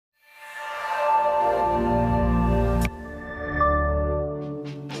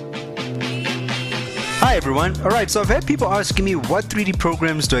Hi everyone. Alright, so I've had people asking me what 3D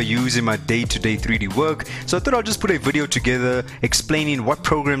programs do I use in my day-to-day 3D work. So I thought I'll just put a video together explaining what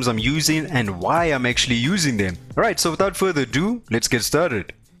programs I'm using and why I'm actually using them. Alright, so without further ado, let's get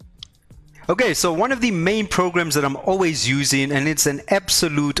started. Okay, so one of the main programs that I'm always using, and it's an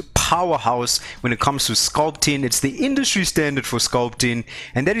absolute powerhouse when it comes to sculpting, it's the industry standard for sculpting,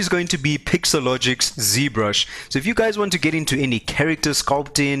 and that is going to be Pixologic's Zbrush. So if you guys want to get into any character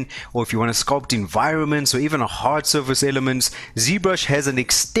sculpting, or if you want to sculpt environments or even a hard surface elements, Zbrush has an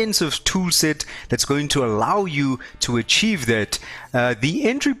extensive tool set that's going to allow you to achieve that. The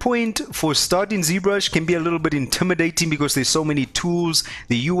entry point for starting Zbrush can be a little bit intimidating because there's so many tools.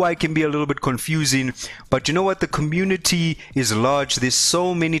 The UI can be a little bit confusing, but you know what? The community is large. There's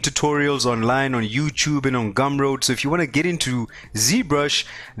so many tutorials online on YouTube and on Gumroad. So if you want to get into Zbrush,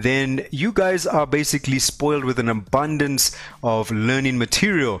 then you guys are basically spoiled with an abundance of learning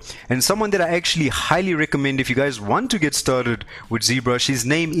material. And someone that I actually highly recommend if you guys want to get started with Zbrush, his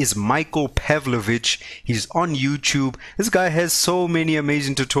name is Michael Pavlovich. He's on YouTube. This guy has so many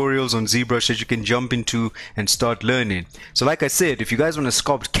amazing tutorials on Zbrush that you can jump into and start learning. So like I said, if you guys want to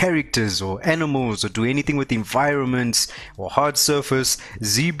sculpt characters or animals or do anything with environments or hard surface,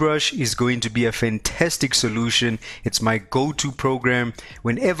 Zbrush is going to be a fantastic solution. It's my go-to program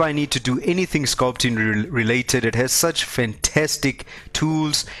whenever I need to do anything sculpting related. It has such fantastic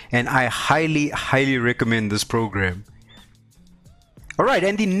tools and I highly recommend this program. Alright,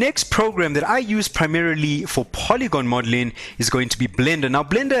 and the next program that I use primarily for polygon modeling is going to be Blender. Now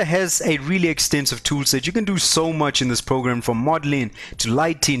Blender has a really extensive tool set. You can do so much in this program, from modeling to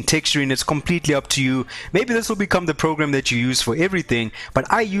lighting, texturing. It's completely up to you. Maybe this will become the program that you use for everything,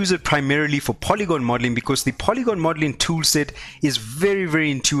 but I use it primarily for polygon modeling because the polygon modeling tool set is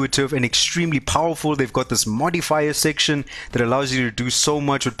very intuitive and extremely powerful. They've got this modifier section that allows you to do so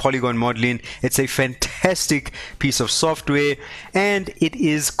much with polygon modeling. It's a fantastic piece of software and it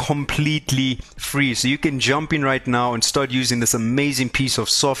is completely free, so you can jump in right now and start using this amazing piece of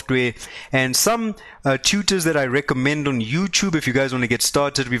software. And some tutors that I recommend on YouTube if you guys want to get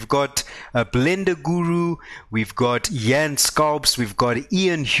started, we've got Blender Guru, we've got Jan Sculpts, we've got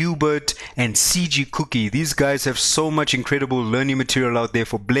Ian Hubert and CG Cookie. These guys have so much incredible learning material out there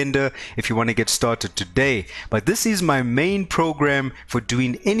for Blender if you want to get started today. But this is my main program for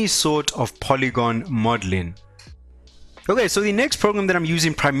doing any sort of polygon modeling. Okay, so the next program that I'm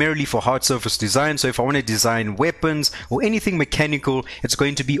using primarily for hard surface design, so if I want to design weapons or anything mechanical, it's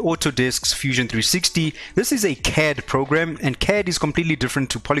going to be Autodesk's Fusion 360. This is a CAD program, and CAD is completely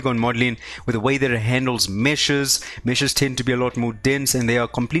different to polygon modeling with the way that it handles meshes. Meshes tend to be a lot more dense and they are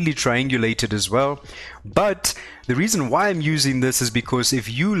completely triangulated as well. But the reason why I'm using this is because if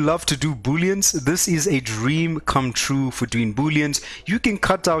you love to do booleans, this is a dream come true for doing booleans. You can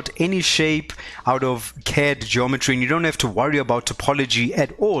cut out any shape out of CAD geometry and you don't have to worry about topology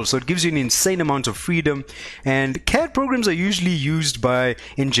at all. So it gives you an insane amount of freedom. And CAD programs are usually used by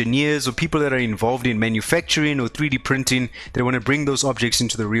engineers or people that are involved in manufacturing or 3D printing. They want to bring those objects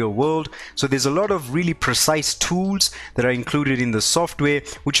into the real world. So there's a lot of really precise tools that are included in the software,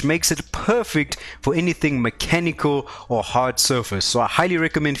 which makes it perfect for anything mechanical or hard surface. So I highly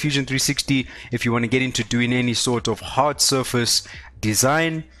recommend Fusion 360 if you want to get into doing any sort of hard surface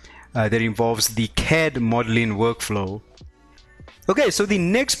design that involves the CAD modeling workflow. Okay, so the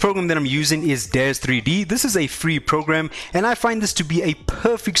next program that I'm using is Daz 3D. This is a free program and I find this to be a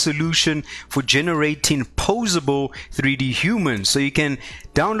perfect solution for generating posable 3D humans. So you can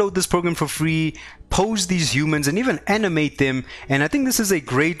download this program for free, pose these humans and even animate them. And I think this is a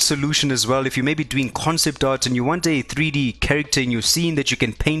great solution as well if you may be doing concept art and you want a 3D character in your scene that you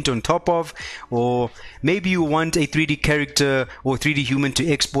can paint on top of, or maybe you want a 3D character or 3D human to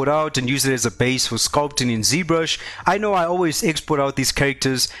export out and use it as a base for sculpting in Zbrush. I know I always export out these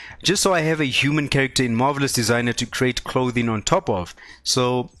characters just so I have a human character in Marvelous Designer to create clothing on top of.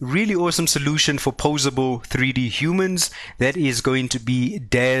 So really awesome solution for posable 3D humans. That is going to be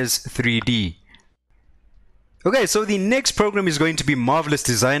Daz 3D. Okay, so the next program is going to be Marvelous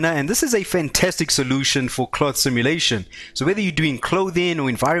Designer, and this is a fantastic solution for cloth simulation. So whether you're doing clothing or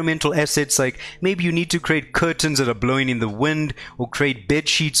environmental assets, like maybe you need to create curtains that are blowing in the wind or create bed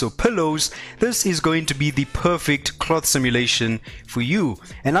sheets or pillows, this is going to be the perfect cloth simulation for you.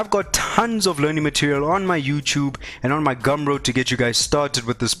 And I've got tons of learning material on my YouTube and on my Gumroad to get you guys started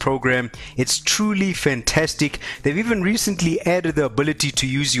with this program. It's truly fantastic. They've even recently added the ability to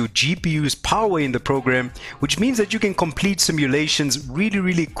use your GPU's power in the program, which which means that you can complete simulations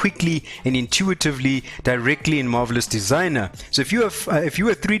really quickly and intuitively directly in Marvelous Designer. So if you're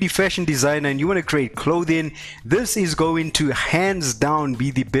a 3D fashion designer and you want to create clothing, this is going to hands down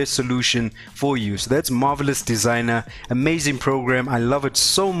be the best solution for you. So that's Marvelous Designer, amazing program. I love it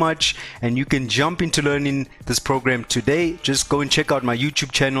so much, and you can jump into learning this program today. Just go and check out my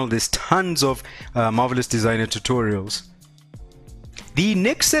YouTube channel. There's tons of Marvelous Designer tutorials. The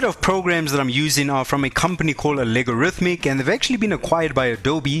next set of programs that I'm using are from a company called Algorithmic, and they've actually been acquired by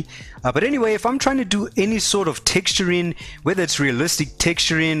Adobe. But anyway, if I'm trying to do any sort of texturing, whether it's realistic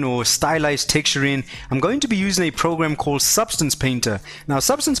texturing or stylized texturing, I'm going to be using a program called Substance Painter. Now,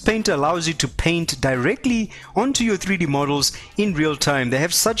 Substance Painter allows you to paint directly onto your 3D models in real time. They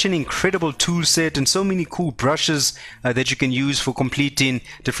have such an incredible tool set and so many cool brushes that you can use for completing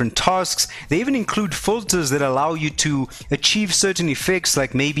different tasks. They even include filters that allow you to achieve certain effects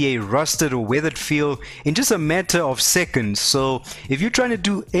like maybe a rusted or weathered feel in just a matter of seconds. So if you're trying to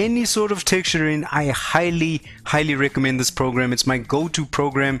do any sort of texturing, I highly recommend this program. It's my go-to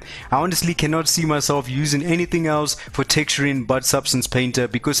program. I honestly cannot see myself using anything else for texturing but Substance Painter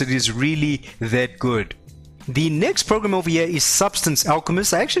because it is really that good. The next program over here is Substance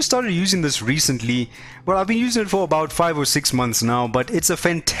Alchemist. I actually started using this recently. Well, I've been using it for about 5 or 6 months now, but it's a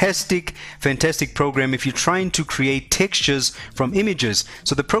fantastic program if you're trying to create textures from images.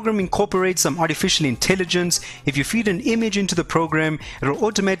 So the program incorporates some artificial intelligence. If you feed an image into the program, it'll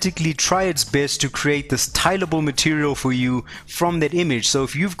automatically try its best to create this tileable material for you from that image. So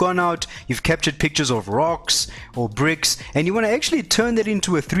if you've gone out, you've captured pictures of rocks or bricks, and you want to actually turn that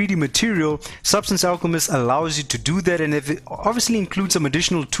into a 3D material, Substance Alchemist allows you to do that, and it obviously includes some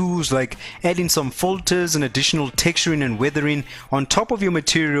additional tools like adding some filters and additional texturing and weathering on top of your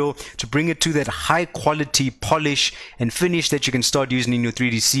material to bring it to that high quality polish and finish that you can start using in your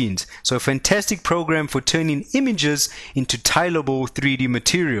 3D scenes. So a fantastic program for turning images into tileable 3D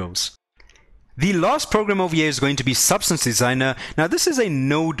materials. The last program over here is going to be Substance Designer. Now, this is a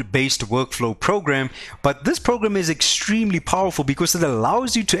node-based workflow program, but this program is extremely powerful because it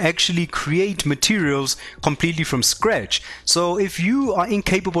allows you to actually create materials completely from scratch. So if you are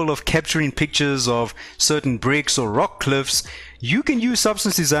incapable of capturing pictures of certain bricks or rock cliffs, you can use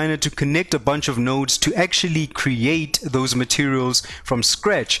Substance Designer to connect a bunch of nodes to actually create those materials from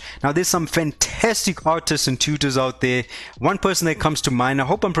scratch. Now, there's some fantastic artists and tutors out there. One person that comes to mind, I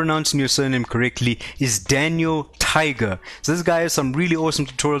hope I'm pronouncing your surname correctly, is Daniel Tiger. So this guy has some really awesome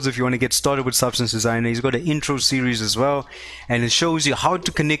tutorials if you want to get started with Substance Designer. He's got an intro series as well, and it shows you how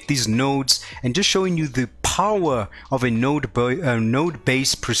to connect these nodes and just showing you the power of a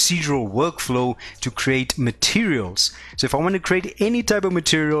node-based procedural workflow to create materials. So if I want to create any type of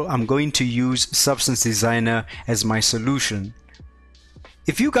material, I'm going to use Substance Designer as my solution.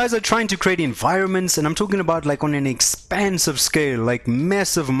 If you guys are trying to create environments, and I'm talking about like on an expansive scale, like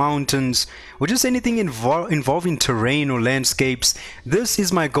massive mountains or just anything involving terrain or landscapes, this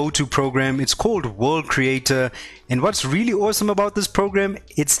is my go-to program. It's called World Creator, and what's really awesome about this program,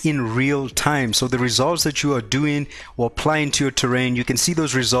 it's in real time. So the results that you are doing or applying to your terrain, you can see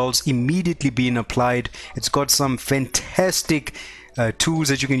those results immediately being applied. It's got some fantastic tools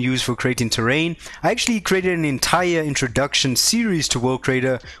that you can use for creating terrain. I actually created an entire introduction series to World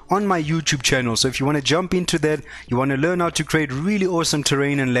Creator on my YouTube channel. So if you want to jump into that, you want to learn how to create really awesome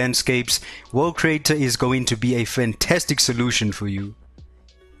terrain and landscapes, World Creator is going to be a fantastic solution for you.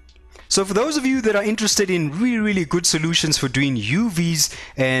 So for those of you that are interested in really good solutions for doing UVs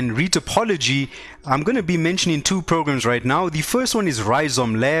and retopology, I'm going to be mentioning two programs right now. The first one is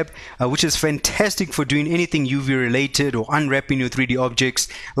Rizom Lab, which is fantastic for doing anything UV related or unwrapping your 3D objects.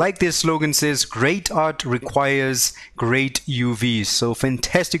 Like their slogan says, great art requires great UVs. So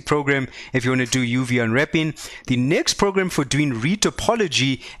fantastic program if you want to do UV unwrapping. The next program for doing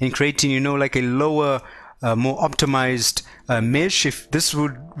retopology and creating, you know, like a lower more optimized mesh, if this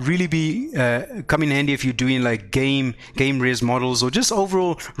would really be come in handy if you're doing like game res models or just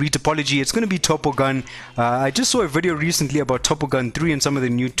overall retopology, it's going to be Topogun. I just saw a video recently about Topogun 3 and some of the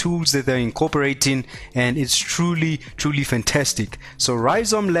new tools that they're incorporating, and it's truly fantastic. So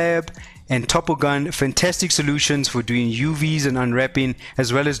Rizom Lab and Topogun, fantastic solutions for doing UVs and unwrapping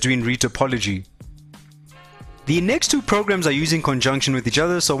as well as doing retopology. The next two programs are used in conjunction with each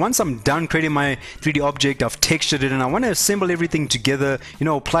other. So once I'm done creating my 3D object, I've textured it and I want to assemble everything together, you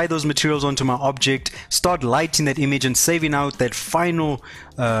know, apply those materials onto my object, start lighting that image and saving out that final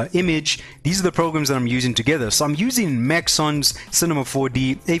image, these are the programs that I'm using together. So I'm using Maxon's Cinema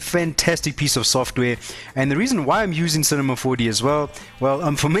 4D, a fantastic piece of software. And the reason why I'm using Cinema 4D as well,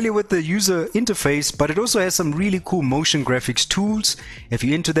 I'm familiar with the user interface, but it also has some really cool motion graphics tools. If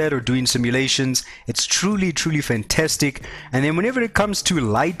you're into that or doing simulations, it's truly fantastic. And then whenever it comes to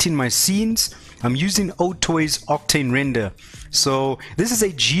lighting my scenes, I'm using Autodesk Octane render. So this is a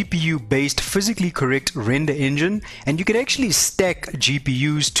GPU based physically correct render engine, and you can actually stack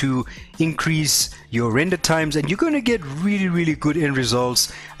GPUs to increase your render times, and you're going to get really good end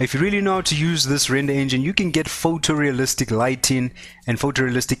results. If you really know how to use this render engine, you can get photorealistic lighting and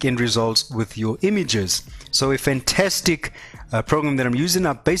photorealistic end results with your images. So a fantastic program that I'm using.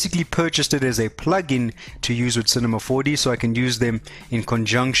 I basically purchased it as a plugin to use with Cinema 4D, so I can use them in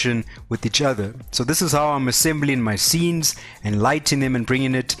conjunction with each other. So this is how I'm assembling my scenes and lighting them and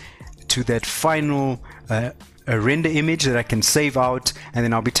bringing it to that final render image that I can save out, and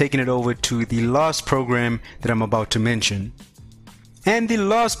then I'll be taking it over to the last program that I'm about to mention. And the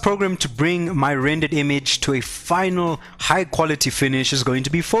last program to bring my rendered image to a final high quality finish is going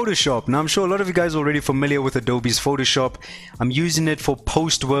to be Photoshop. Now I'm sure a lot of you guys are already familiar with Adobe's Photoshop. I'm using it for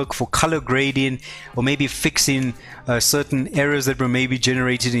post work, for color grading, or maybe fixing certain errors that were maybe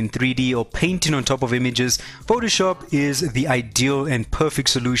generated in 3D, or painting on top of images. Photoshop is the ideal and perfect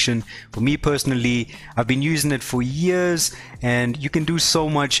solution for me personally. I've been using it for years, and you can do so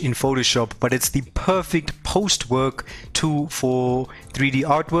much in Photoshop, but it's the perfect post work tool for 3D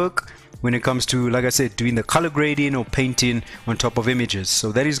artwork when it comes to, like I said, doing the color grading or painting on top of images.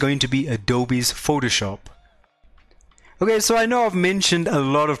 So that is going to be Adobe's Photoshop. Okay, so I know I've mentioned a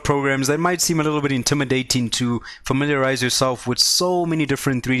lot of programs that might seem a little bit intimidating to familiarize yourself with so many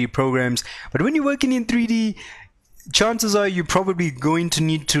different 3D programs, but when you're working in 3D, chances are you're probably going to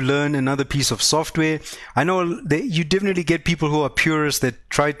need to learn another piece of software. I know that you definitely get people who are purists that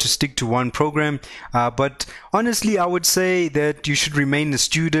try to stick to one program, but honestly I would say that you should remain a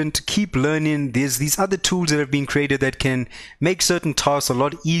student, keep learning. There's these other tools that have been created that can make certain tasks a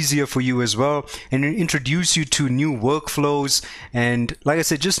lot easier for you as well, and introduce you to new workflows, and like I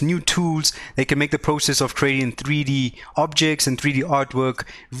said, just new tools that can make the process of creating 3D objects and 3D artwork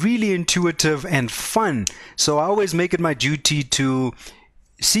really intuitive and fun. So I always make it my duty to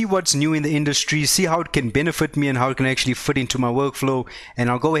see what's new in the industry, see how it can benefit me and how it can actually fit into my workflow, and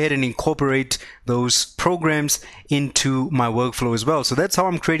I'll go ahead and incorporate those programs into my workflow as well. So that's how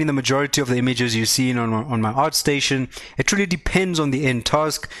I'm creating the majority of the images you're seeing on my ArtStation. It really depends on the end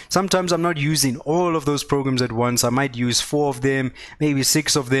task. Sometimes I'm not using all of those programs at once. I might use 4 of them, maybe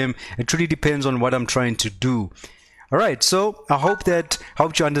 6 of them. It really depends on what I'm trying to do. Alright, so I hope that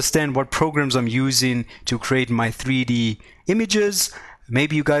helped you understand what programs I'm using to create my 3D images.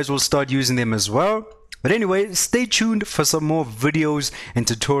 Maybe you guys will start using them as well. But anyway, stay tuned for some more videos and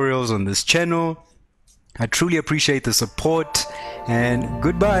tutorials on this channel. I truly appreciate the support, and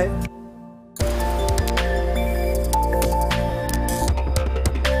goodbye.